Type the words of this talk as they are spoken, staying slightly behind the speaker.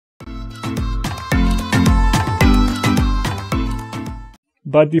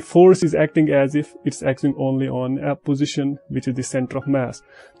but the force is acting as if it's acting only on a position which is the center of mass.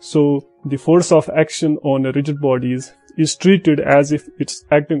 So the force of action on rigid bodies is treated as if it's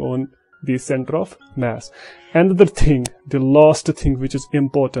acting on the center of mass. Another thing, the last thing which is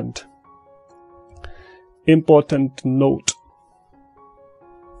important note,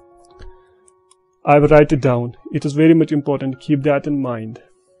 I will write it down. It is very much important. Keep that in mind.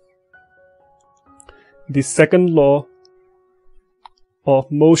 The second law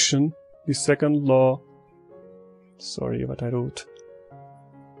of motion, the second law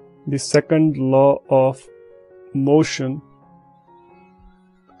of motion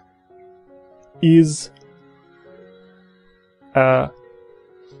is a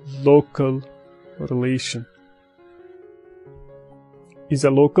local relation. Is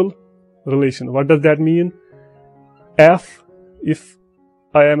a local relation. What does that mean? F, if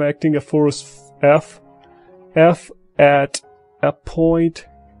I am acting a force F at a point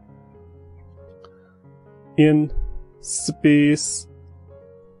in space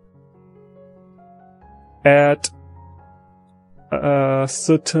at a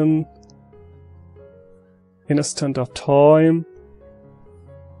certain instant of time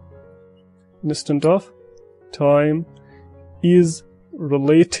is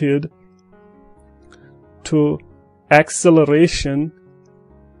related to acceleration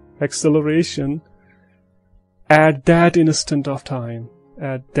at that instant of time,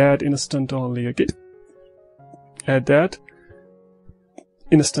 at that instant only, okay? At that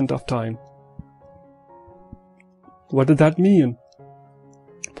instant of time. What does that mean?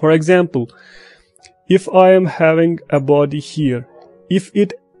 For example, if I am having a body here, if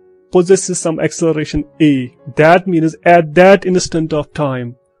it possesses some acceleration A, that means at that instant of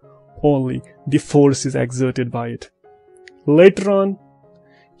time only the force is exerted by it. Later on,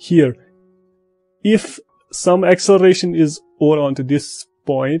 here, if some acceleration is over onto this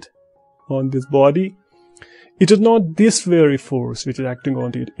point, on this body, it is not this very force which is acting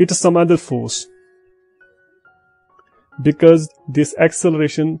onto it. It is some other force. Because this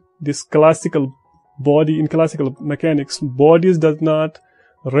acceleration, this classical body, in classical mechanics, bodies does not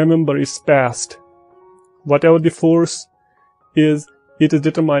remember its past. Whatever the force is, it is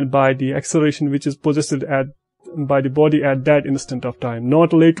determined by the acceleration which is possessed by the body at that instant of time.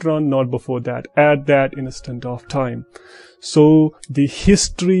 Not later on, not before that, at that instant of time. So the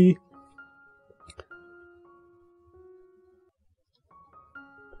history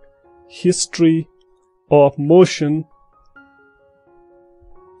of motion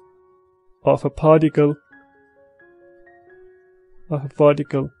of a particle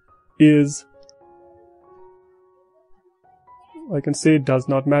is, I can say, does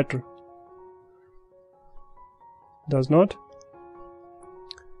not matter. Does not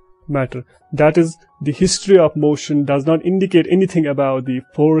matter. That is, the history of motion does not indicate anything about the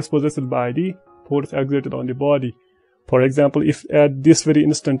force possessed by the force exerted on the body. For example, if at this very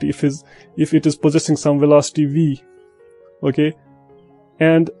instant, if it is possessing some velocity v, okay,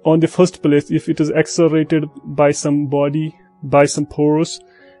 and on the first place, if it is accelerated by some body, by some force,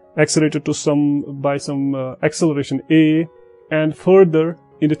 accelerated to by some acceleration a, and further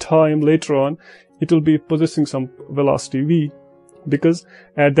in the time later on, it will be possessing some velocity v, because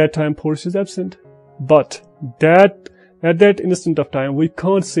at that time force is absent. But at that instant of time, we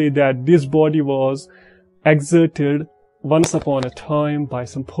can't say that this body was exerted once upon a time by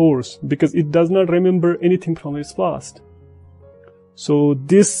some force, because it does not remember anything from its past. So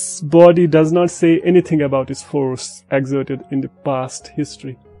this body does not say anything about its force exerted in the past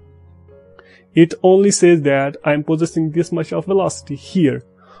history. It only says that I am possessing this much of velocity here.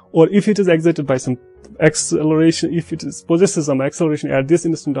 Or if it is exerted by some acceleration, if it possesses some acceleration at this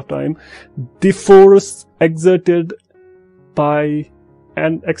instant of time, the force exerted by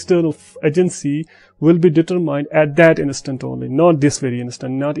an external agency will be determined at that instant only, not this very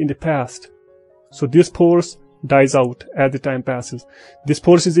instant, not in the past. So this force dies out as the time passes. This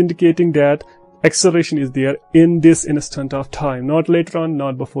force is indicating that acceleration is there in this instant of time, not later on,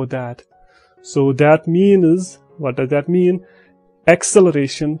 not before that. So that means, what does that mean?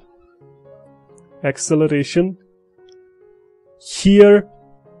 Acceleration here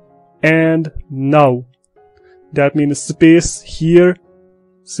and now. That means space here,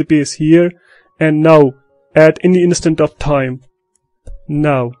 and now, at any instant of time,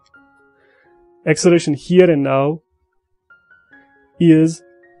 now. Acceleration here and now is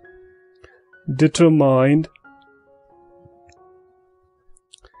determined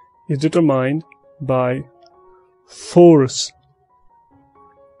by force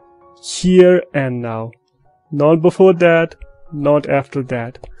here and now, not before that, not after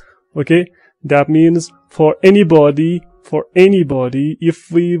that. Okay, that means for any body for any body,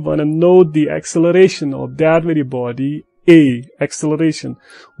 if we want to know the acceleration of that very body, acceleration,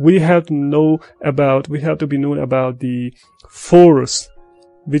 we have to be known about the force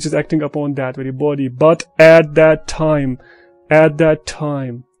which is acting upon that very body, but at that time,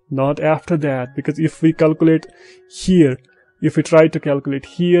 not after that. Because if we calculate here, if we try to calculate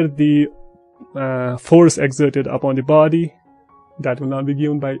here the force exerted upon the body, that will not be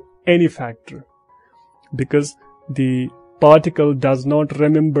given by any factor, because the particle does not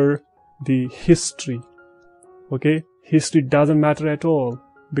remember the history. Okay, history doesn't matter at all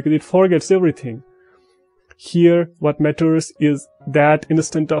because it forgets everything. Here what matters is that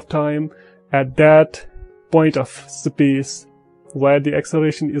instant of time, at that point of space where the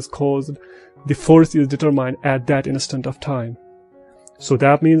acceleration is caused, the force is determined at that instant of time. So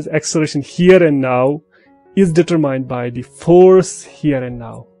that means acceleration here and now is determined by the force here and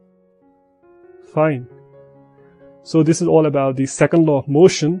now. Fine. So this is all about the second law of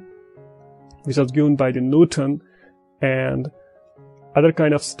motion, which was given by the Newton, and other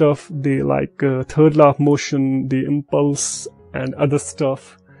kind of stuff, the third law of motion, the impulse and other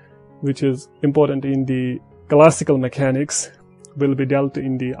stuff, which is important in the classical mechanics, will be dealt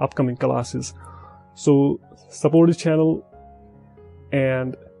in the upcoming classes. So support the channel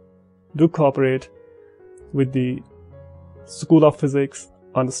and do cooperate with the School of Physics,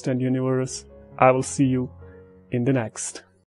 Understand Universe. I will see you in the next.